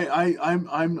sure.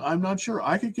 I'm not sure.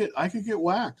 I could get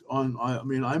whacked on. I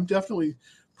mean, I'm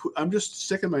just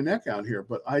sticking my neck out here,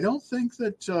 but I don't think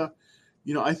that.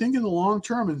 I think in the long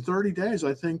term, in 30 days,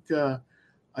 I think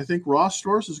Ross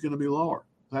Stores is going to be lower.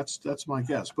 That's my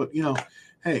guess. But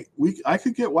hey, I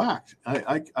could get whacked.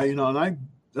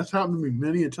 That's happened to me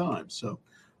many a time. So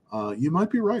you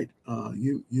might be right.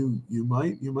 You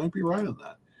might be right on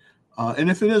that.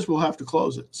 And if it is, we'll have to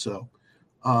close it. So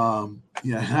half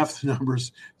the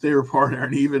numbers they report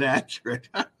aren't even accurate.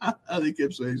 They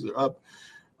keep saying they're up.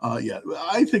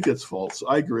 I think it's false.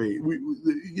 I agree.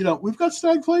 We've got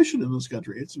stagflation in this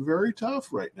country. It's very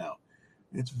tough right now.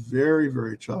 It's very,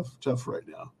 very tough right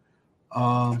now.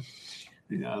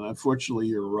 And unfortunately,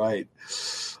 you're right.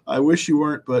 I wish you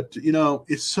weren't, but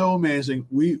it's so amazing.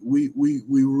 We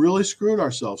really screwed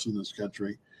ourselves in this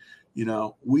country.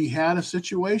 We had a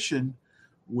situation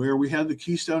where we had the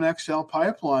Keystone XL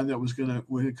pipeline that was going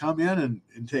to come in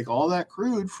and take all that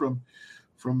crude from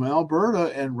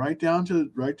Alberta and right down to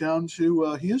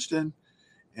Houston,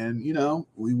 and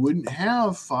we wouldn't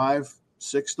have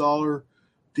 $5-6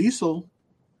 diesel,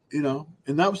 and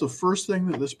that was the first thing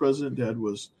that this president did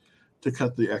was to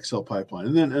cut the XL pipeline,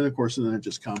 and then of course it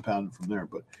just compounded from there.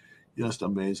 But just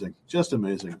amazing,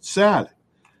 sad,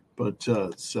 but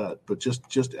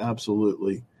just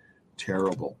absolutely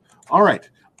terrible. All right,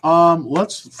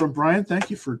 from Brian. Thank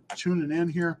you for tuning in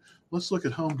here. Let's look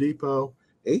at Home Depot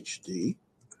HD.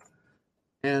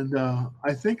 And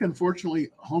I think, unfortunately,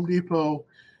 Home Depot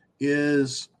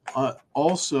is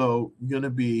also going to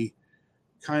be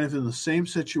kind of in the same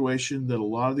situation that a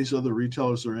lot of these other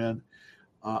retailers are in.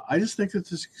 I just think that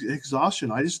this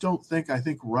exhaustion. I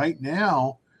think right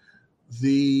now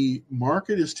the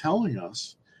market is telling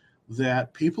us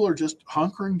that people are just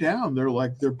hunkering down.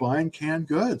 They're buying canned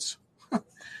goods.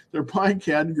 They're buying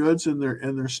canned goods and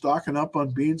they're stocking up on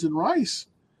beans and rice.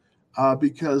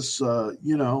 Because and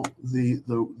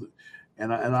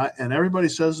everybody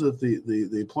says that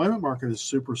the employment market is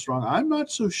super strong. I'm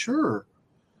not so sure.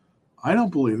 I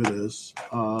don't believe it is.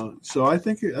 So I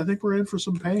think we're in for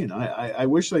some pain. I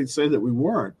wish I'd say that we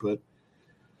weren't, but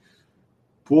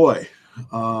boy,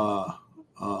 I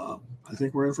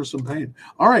think we're in for some pain.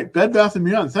 All right, Bed Bath &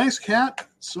 Beyond. Thanks, Kat.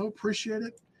 So appreciate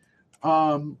it.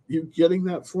 You getting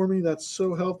that for me? That's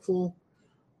so helpful.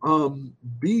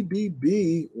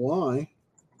 BBBY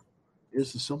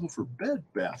is the symbol for Bed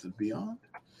Bath & Beyond.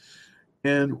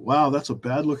 And wow, that's a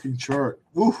bad looking chart.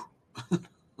 Woo.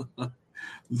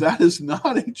 That is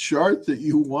not a chart that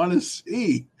you want to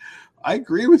see. I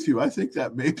agree with you. I think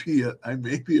that may be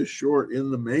a short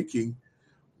in the making.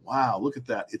 Wow, look at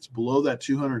that. It's below that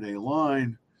 200-day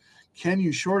line. Can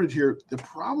you short it here? The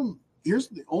problem, here's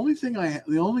the only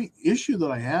issue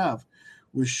that I have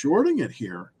with shorting it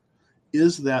here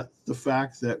is that the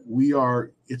fact that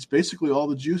it's basically all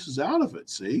the juice is out of it.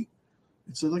 See,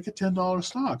 it's like a $10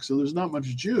 stock. So there's not much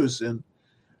juice in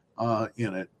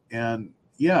it. And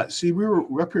yeah, see,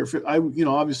 we're up here.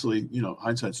 Obviously,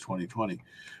 hindsight's 20/20,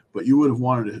 but you would have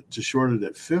wanted to short it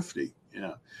at 50.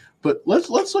 Yeah. But let's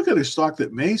look at a stock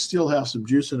that may still have some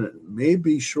juice in it, may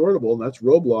be shortable, and that's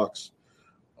Roblox,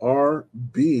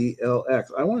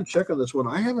 RBLX. I want to check on this one.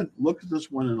 I haven't looked at this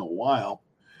one in a while.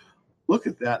 Look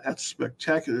at that. That's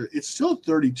spectacular. It's still at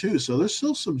 32, so there's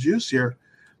still some juice here.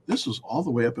 This was all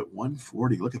the way up at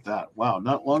 140. Look at that. Wow,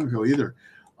 not long ago either.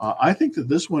 I think that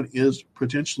this one is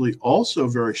potentially also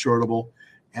very shortable.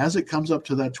 As it comes up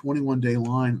to that 21-day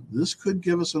line, this could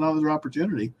give us another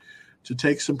opportunity to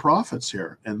take some profits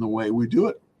here. And the way we do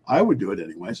it, I would do it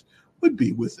anyways, would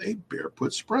be with a bear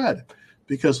put spread.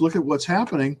 Because look at what's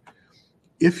happening.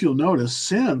 If you'll notice,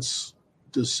 since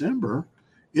December,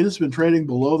 it has been trading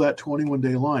below that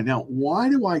 21-day line. Now, why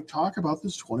do I talk about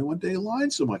this 21-day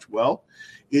line so much? Well,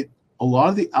 a lot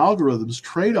of the algorithms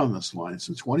trade on this line. It's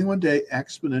a 21-day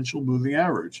exponential moving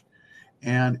average.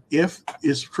 And if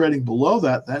it's trading below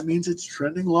that, that means it's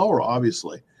trending lower,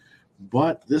 obviously.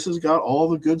 But this has got all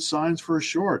the good signs for a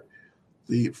short.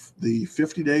 The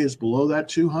 50-day is below that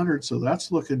 200, so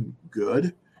that's looking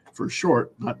good for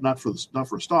short, not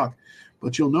for stock.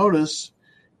 But you'll notice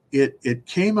it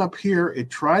came up here. It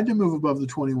tried to move above the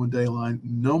 21-day line,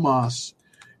 no mas,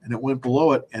 and it went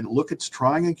below it. And look, it's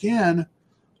trying again.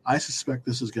 I suspect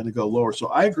this is going to go lower. So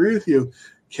I agree with you,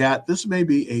 Kat. This may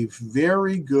be a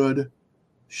very good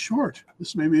short.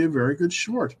 This may be a very good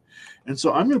short. And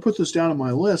so I'm going to put this down on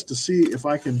my list to see if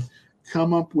I can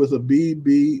come up with a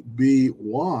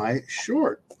BBBY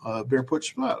short, bear put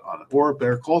spread on it, or a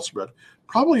bear call spread.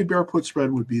 Probably a bear put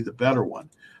spread would be the better one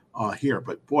here.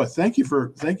 But boy, thank you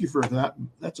for that.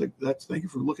 Thank you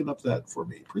for looking up that for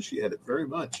me. Appreciate it very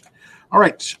much. All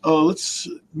right, let's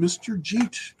Mr.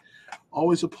 Jeet.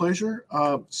 Always a pleasure.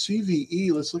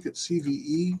 CVE. Let's look at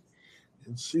CVE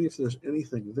and see if there's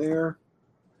anything there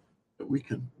that we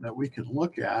can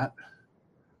look at.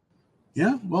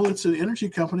 Yeah, well, it's an energy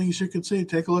company, as you can see.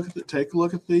 Take a look at the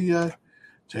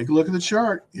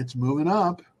chart. It's moving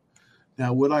up.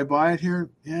 Now, would I buy it here?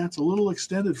 Yeah, it's a little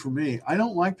extended for me. I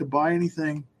don't like to buy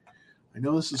anything. I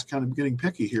know this is kind of getting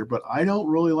picky here, but I don't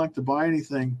really like to buy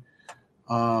anything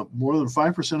more than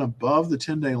 5% above the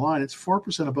 10-day line. It's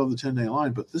 4% above the 10-day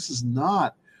line, but this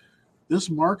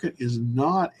market is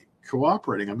not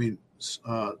cooperating. I mean,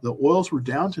 the oils were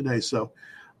down today, so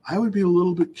I would be a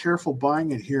little bit careful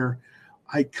buying it here.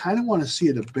 I kind of want to see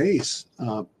it a base.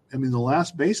 The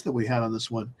last base that we had on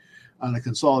this one on a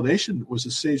consolidation was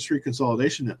a stage 3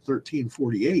 consolidation at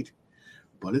 1348,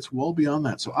 but it's well beyond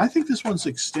that. So I think this one's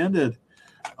extended.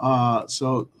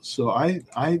 So I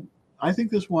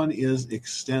think this one is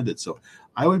extended. So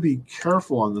I would be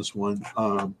careful on this one.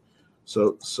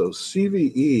 So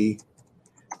CVE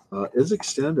is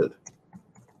extended.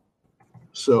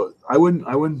 So I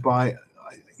wouldn't buy.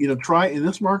 Try in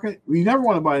this market. You never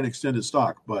want to buy an extended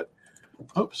stock, but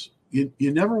you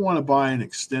never want to buy an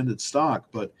extended stock,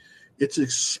 but it's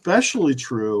especially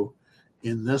true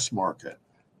in this market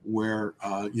where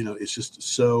it's just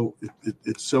so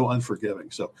it's so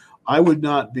unforgiving. So I would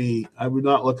not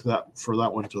look for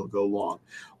that one to go long.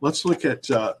 Let's look at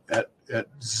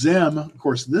Zim. Of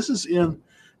course, this is in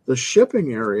the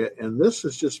shipping area, and this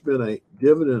has just been a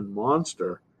dividend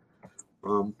monster.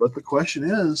 But the question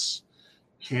is,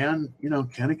 can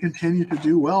it continue to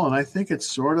do well? And I think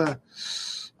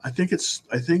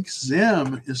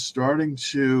Zim is starting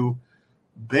to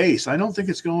base. I don't think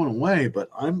it's going away,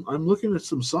 but I'm looking at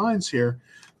some signs here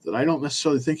that I don't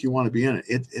necessarily think you want to be in it.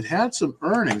 It had some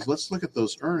earnings. Let's look at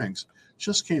those earnings.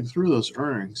 Just came through those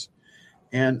earnings,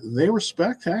 and they were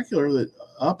spectacular. That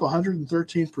up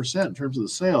 113% in terms of the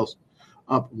sales,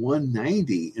 up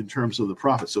 190 in terms of the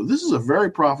profit. So this is a very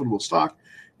profitable stock.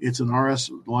 It's an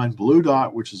RS line blue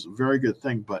dot, which is a very good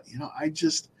thing. But I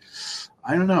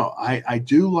don't know. I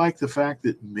do like the fact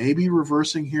that maybe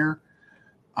reversing here.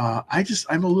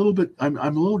 I'm a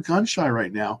little gun shy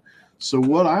right now. So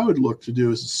what I would look to do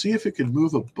is see if it can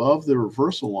move above the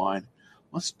reversal line.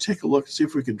 Let's take a look, see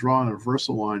if we can draw a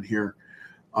reversal line here.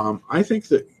 I think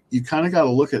that you kind of got to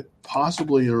look at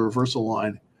possibly a reversal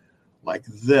line like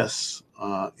this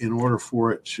in order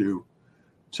for it to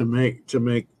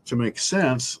make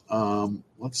sense.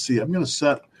 Let's see. I'm going to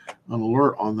set an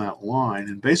alert on that line,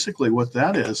 and basically what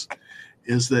that is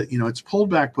that it's pulled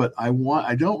back, but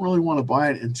I don't really want to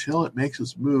buy it until it makes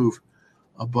its move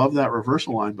above that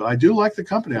reversal line. But I do like the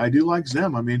company. I do like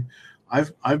Zim. I mean,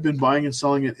 I've been buying and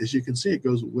selling it. As you can see, it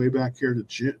goes way back here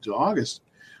to August.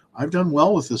 I've done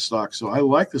well with this stock, so I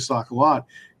like the stock a lot.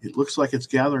 It looks like it's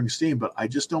gathering steam, but I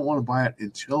just don't want to buy it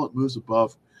until it moves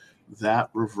above that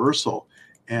reversal.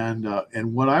 And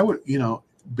what I would,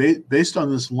 based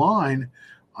on this line,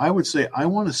 I would say I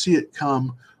want to see it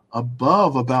come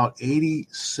above about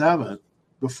 87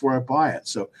 before I buy it.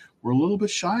 So we're a little bit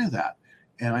shy of that.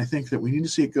 And I think that we need to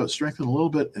see it go strengthen a little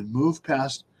bit and move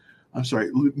past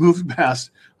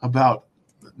about,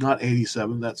 not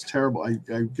 87. That's terrible. I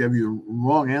gave you a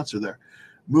wrong answer there.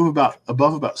 Move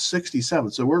above about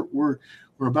 67. So we're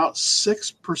about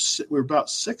 6%. We're about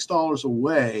 $6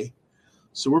 away.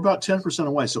 So we're about 10%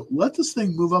 away. So let this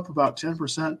thing move up about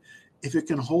 10%. If it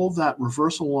can hold that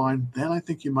reversal line, then I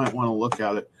think you might want to look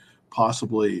at it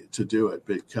possibly to do it,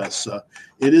 because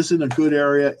it is in a good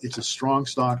area. It's a strong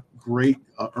stock, great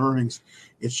earnings.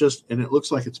 It's just, and it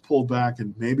looks like it's pulled back,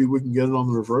 and maybe we can get it on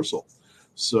the reversal.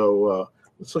 So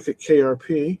let's look at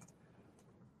KRP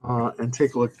and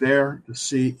take a look there to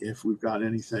see if we've got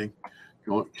anything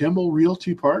going. Kimball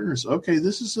Realty Partners. Okay,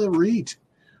 this is a REIT.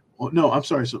 Oh, no, I'm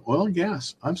sorry. So oil and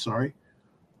gas. I'm sorry.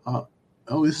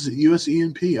 This is a US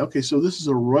E&P. Okay, so this is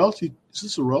a royalty. Is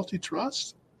this a royalty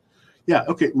trust? Yeah,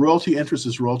 okay. Royalty interest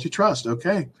is royalty trust.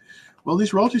 Okay. Well,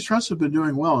 these royalty trusts have been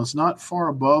doing well. It's not far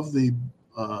above the,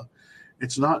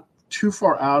 it's not too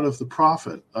far out of the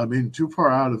profit. I mean, too far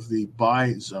out of the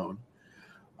buy zone.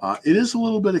 It is a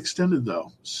little bit extended,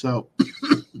 though. So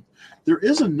there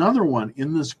is another one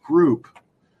in this group,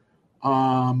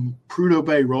 Prudhoe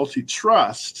Bay Realty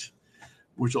Trust,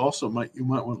 which also you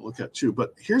might want to look at too.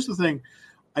 But here's the thing.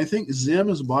 I think Zim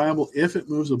is viable if it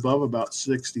moves above about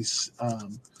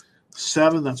 67.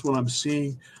 That's what I'm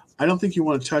seeing. I don't think you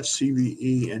want to touch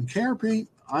CVE and KRP.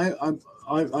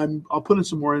 I'll put in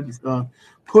some more. I'll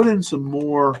put in some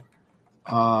more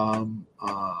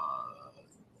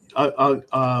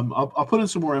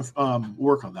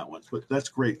work on that one. But that's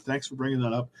great. Thanks for bringing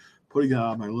that up, putting that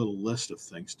on my little list of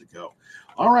things to go.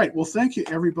 All right. Well, thank you,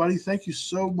 everybody. Thank you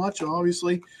so much.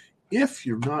 Obviously, if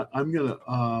you're not,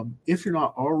 if you're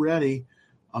not already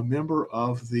a member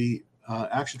of the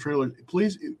Action Trailer,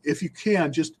 please, if you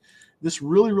can, this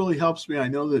really, really helps me. I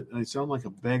know that I sound like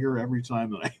a beggar every time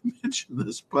that I mention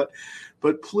this, but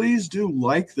please do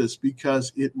like this,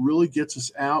 because it really gets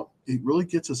us out. It really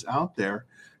gets us out there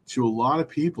to a lot of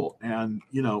people. And,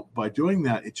 by doing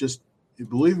that,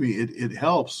 believe me, it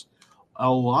helps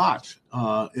a lot.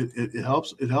 It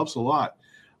helps a lot.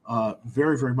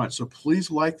 Very, very much. So please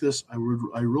like this. I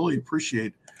really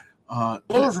appreciate. Hello,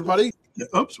 everybody.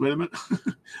 Oops, wait a minute.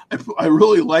 I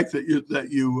really like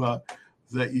that.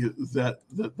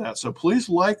 So please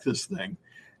like this thing,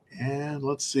 and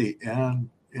let's see. And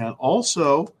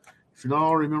also, if you're not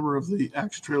already a member of the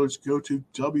Action Trailers, go to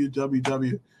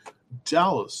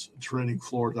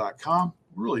www.dallastradingfloor.com.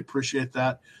 Really appreciate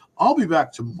that. I'll be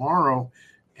back tomorrow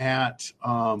at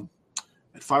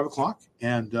 5:00,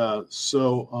 and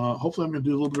so hopefully I'm going to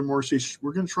do a little bit more research.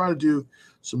 We're going to try to do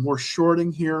some more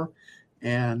shorting here,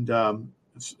 and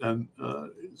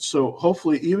so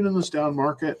hopefully, even in this down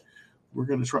market, we're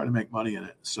going to try to make money in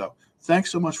it. So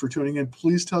thanks so much for tuning in.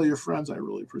 Please tell your friends. I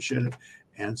really appreciate it,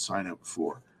 and sign up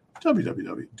for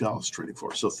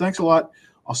www.dallastradingfloor. So thanks a lot.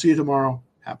 I'll see you tomorrow.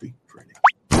 Happy trading.